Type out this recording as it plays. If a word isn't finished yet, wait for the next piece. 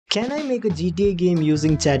Can I make a GTA game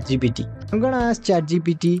using ChatGPT? I'm gonna ask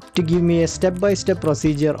ChatGPT to give me a step-by-step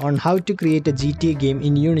procedure on how to create a GTA game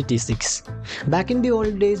in Unity 6. Back in the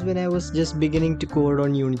old days when I was just beginning to code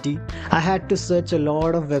on Unity, I had to search a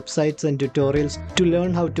lot of websites and tutorials to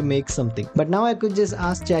learn how to make something. But now I could just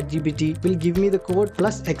ask ChatGPT, will give me the code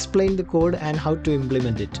plus explain the code and how to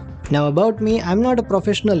implement it. Now about me, I'm not a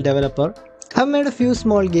professional developer. I've made a few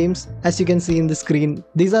small games, as you can see in the screen.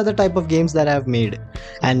 These are the type of games that I've made.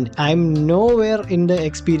 And I'm nowhere in the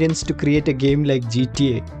experience to create a game like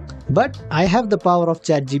GTA. But I have the power of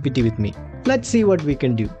ChatGPT with me. Let's see what we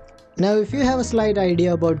can do. Now if you have a slight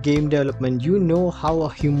idea about game development, you know how a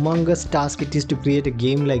humongous task it is to create a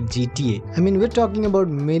game like GTA. I mean, we're talking about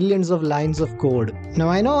millions of lines of code. Now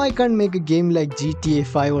I know I can't make a game like GTA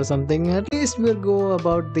 5 or something, at least we'll go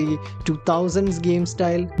about the 2000s game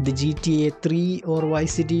style, the GTA 3 or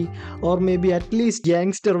Vice City, or maybe at least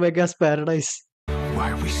Gangster Vegas Paradise.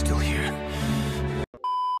 Why are we still here?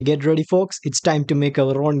 Get ready folks, it's time to make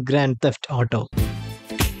our own Grand Theft Auto.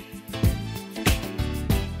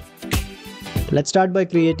 Let's start by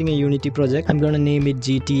creating a Unity project. I'm gonna name it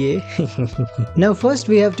GTA. Now first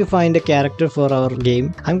we have to find a character for our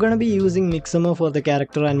game. I'm gonna be using Mixamo for the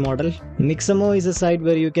character and model. Mixamo is a site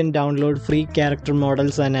where you can download free character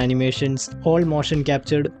models and animations, all motion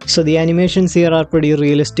captured. So the animations here are pretty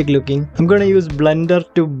realistic looking. I'm gonna use Blender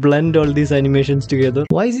to blend all these animations together.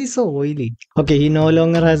 Why is he so oily? Okay, he no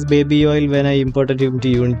longer has baby oil when I imported him to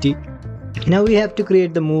Unity. Now we have to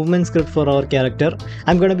create the movement script for our character.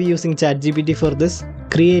 I'm gonna be using ChatGPT for this.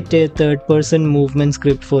 Create a third-person movement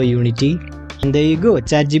script for Unity. And there you go,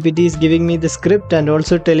 ChatGPT is giving me the script and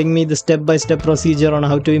also telling me the step-by-step procedure on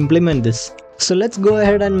how to implement this. So let's go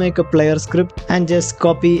ahead and make a player script and just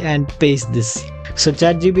copy and paste this. So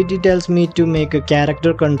ChatGPT tells me to make a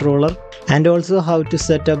character controller and also how to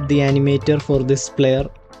set up the animator for this player.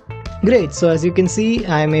 Great, so as you can see,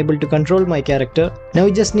 I am able to control my character. Now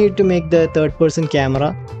we just need to make the third-person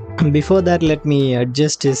camera. Before that, let me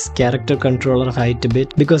adjust his character controller height a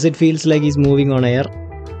bit because it feels like he's moving on air.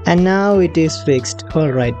 And now it is fixed.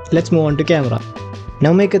 Alright, let's move on to camera.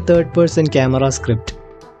 Now make a third-person camera script.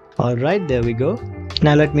 Alright, there we go.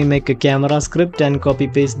 Now let me make a camera script and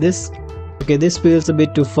copy-paste this. Okay, this feels a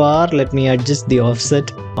bit too far. Let me adjust the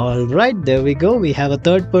offset. Alright, there we go. We have a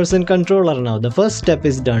third-person controller now. The first step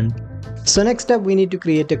is done. So next up we need to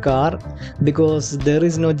create a car because there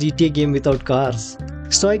is no GTA game without cars.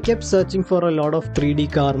 So I kept searching for a lot of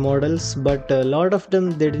 3D car models, but a lot of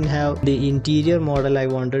them they didn't have the interior model I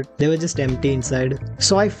wanted. They were just empty inside.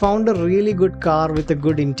 So I found a really good car with a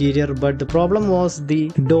good interior, but the problem was the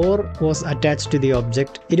door was attached to the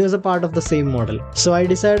object. It was a part of the same model. So I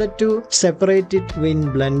decided to separate it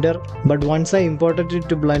in Blender, but once I imported it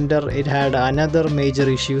to Blender, it had another major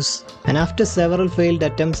issues. And after several failed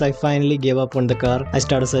attempts, I finally gave up on the car. I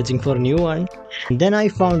started searching for a new one. Then I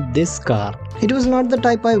found this car. It was not the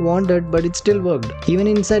type I wanted, but it still worked. Even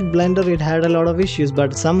inside Blender it had a lot of issues,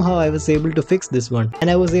 but somehow I was able to fix this one. And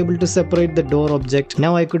I was able to separate the door object.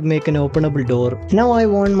 Now I could make an openable door. Now I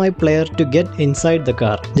want my player to get inside the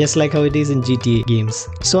car, just like how it is in GTA games.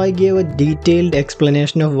 So I gave a detailed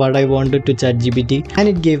explanation of what I wanted to ChatGPT and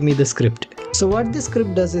it gave me the script. So what this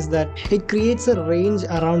script does is that it creates a range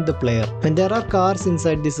around the player. When there are cars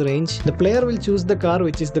inside this range, the player will choose the car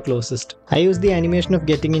which is the closest. I used the animation of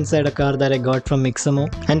getting inside a car that I got from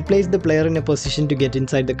Mixamo and placed the player in a position to get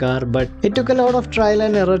inside the car, but it took a lot of trial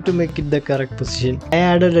and error to make it the correct position. I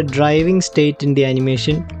added a driving state in the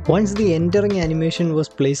animation. Once the entering animation was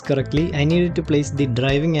placed correctly, I needed to place the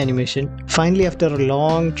driving animation. Finally, after a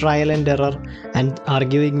long trial and error and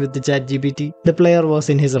arguing with the ChatGPT, the player was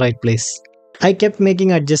in his right place. I kept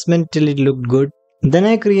making adjustments till it looked good. Then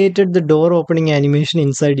I created the door opening animation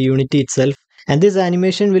inside Unity itself, and this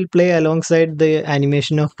animation will play alongside the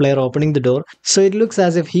animation of player opening the door, so it looks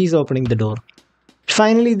as if he's opening the door.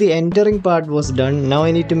 Finally, the entering part was done. Now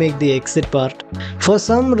I need to make the exit part. For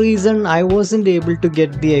some reason, I wasn't able to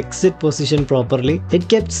get the exit position properly. It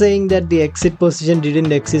kept saying that the exit position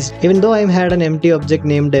didn't exist. Even though I had an empty object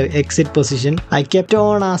named exit position, I kept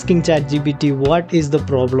on asking ChatGPT what is the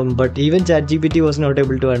problem, but even ChatGPT was not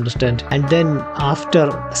able to understand. And then after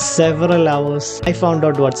several hours, I found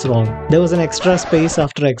out what's wrong. There was an extra space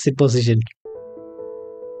after exit position.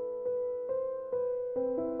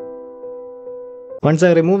 Once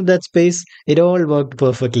I removed that space, it all worked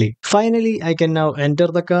perfectly. Finally, I can now enter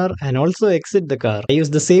the car and also exit the car. I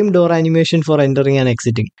use the same door animation for entering and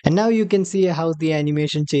exiting. And now you can see how the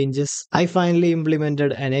animation changes. I finally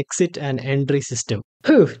implemented an exit and entry system.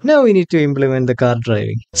 Whew, now we need to implement the car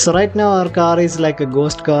driving. So right now our car is like a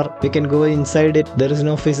ghost car. We can go inside it. There is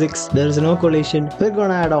no physics. There is no collision. We're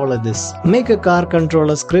gonna add all of this. Make a car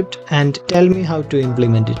controller script and tell me how to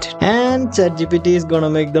implement it. And ChatGPT is gonna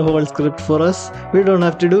make the whole script for us. We don't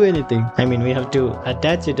have to do anything. I mean, we have to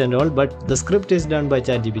attach it and all, but the script is done by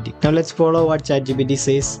ChatGPT. Now let's follow what ChatGPT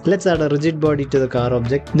says. Let's add a rigid body to the car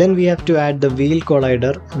object. Then we have to add the wheel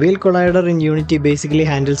collider. Wheel collider in Unity basically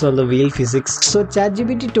handles all the wheel physics. So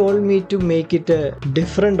ChatGPT told me to make it a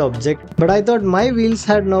different object, but I thought my wheels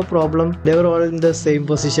had no problem. They were all in the same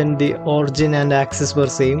position, the origin and axis were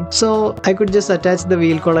same, so I could just attach the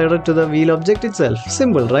wheel collider to the wheel object itself.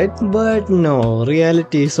 Simple, right? But no,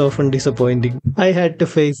 reality is often disappointing. I had to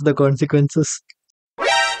face the consequences.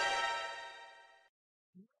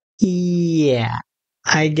 Yeah,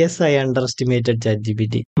 I guess I underestimated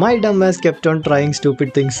ChatGPT. My dumbass kept on trying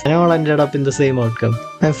stupid things and all ended up in the same outcome.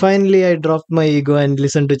 And finally I dropped my ego and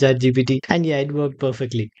listened to ChatGPT, and yeah, it worked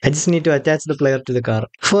perfectly. I just need to attach the player to the car.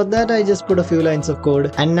 For that I just put a few lines of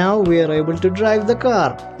code, and now we are able to drive the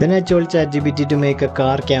car. Then I told ChatGPT to make a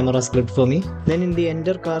car camera script for me. Then in the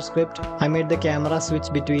enter car script, I made the camera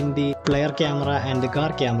switch between the player camera and the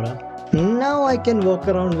car camera. Now I can walk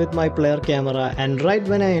around with my player camera, and right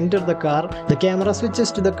when I enter the car, the camera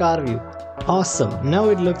switches to the car view. Awesome, now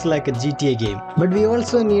it looks like a GTA game. But we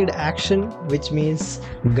also need action, which means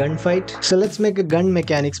gunfight. So let's make a gun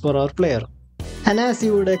mechanics for our player. And as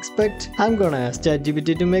you would expect, I'm gonna ask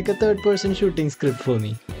ChatGPT to make a third-person shooting script for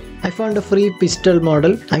me. I found a free pistol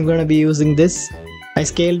model. I'm gonna be using this. I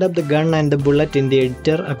scaled up the gun and the bullet in the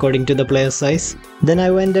editor according to the player size. Then I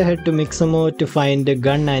went ahead to Mixamo to find the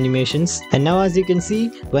gun animations, and now as you can see,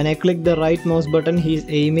 when I click the right mouse button, he's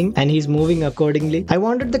aiming and he's moving accordingly. I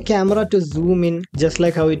wanted the camera to zoom in just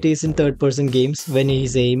like how it is in third-person games when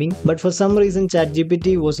he's aiming, but for some reason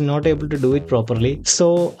ChatGPT was not able to do it properly.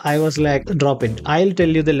 So I was like, drop it. I'll tell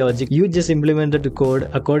you the logic. You just implement the code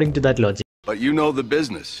according to that logic. But you know the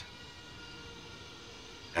business.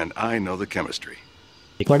 And I know the chemistry.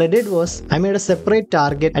 What I did was, I made a separate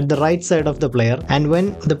target at the right side of the player, and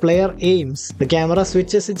when the player aims, the camera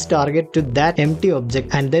switches its target to that empty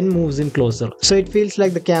object and then moves in closer. So it feels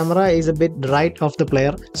like the camera is a bit right of the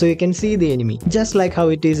player, so you can see the enemy, just like how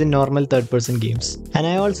it is in normal third-person games. And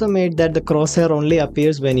I also made that the crosshair only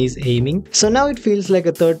appears when he's aiming. So now it feels like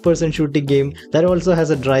a third-person shooting game that also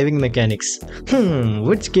has a driving mechanics.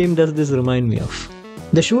 Which game does this remind me of?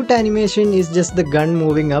 The shoot animation is just the gun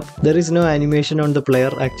moving up. There is no animation on the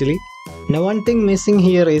player actually. Now one thing missing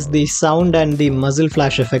here is the sound and the muzzle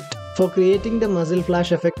flash effect. For creating the muzzle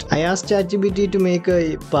flash effect, I asked ChatGPT to make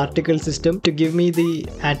a particle system to give me the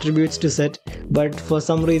attributes to set, but for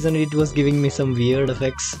some reason it was giving me some weird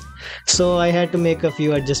effects. So I had to make a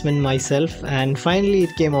few adjustments myself, and finally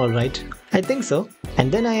it came alright. I think so. And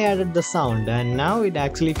then I added the sound, and now it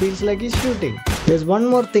actually feels like he's shooting. There's one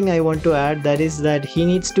more thing I want to add, that is that he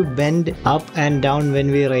needs to bend up and down when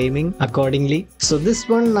we're aiming accordingly. So this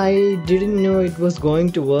one I didn't know it was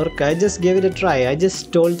going to work. I just gave it a try. I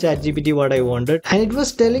just told ChatGPT what I wanted, and it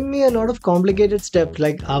was telling me a lot of complicated steps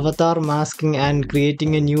like avatar masking and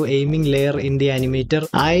creating a new aiming layer in the animator.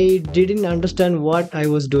 I didn't understand what I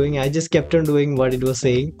was doing. I just kept on doing what it was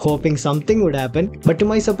saying, hoping something would happen, but to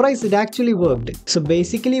my surprise it actually worked. So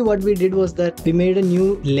basically what we did was that we made a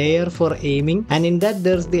new layer for aiming, and in that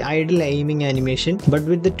there's the idle aiming animation, but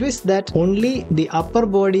with the twist that only the upper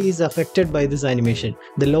body is affected by this animation.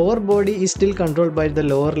 The lower body is still controlled by the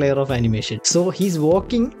lower layer of animation. So he's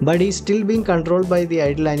walking, but he's still being controlled by the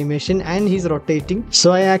idle animation, and he's rotating.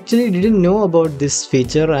 So I actually didn't know about this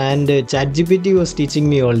feature, and ChatGPT was teaching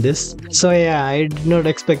me all this. So yeah, I did not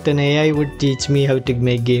expect an AI would teach me how to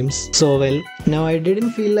make games so well. Now I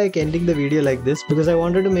didn't feel like ending the video like this because I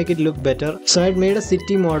wanted to make it look better. So I had made a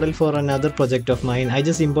city model for another project of mine. I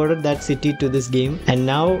just imported that city to this game, and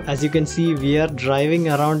now as you can see we are driving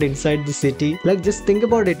around inside the city. Like, just think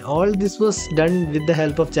about it, all this was done with the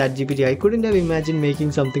help of ChatGPT. I couldn't have imagined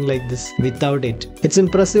making something like this without it. It's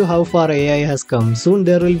impressive how far AI has come. Soon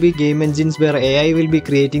there will be game engines where AI will be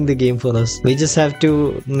creating the game for us. We just have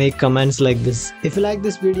to make commands like this. If you like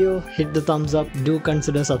this video, hit the thumbs up, do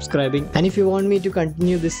consider subscribing, and if you want me to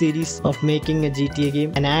continue this series of making a GTA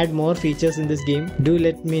game and add more features in this game, do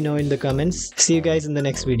let me know in the comments. See you guys in the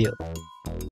next video.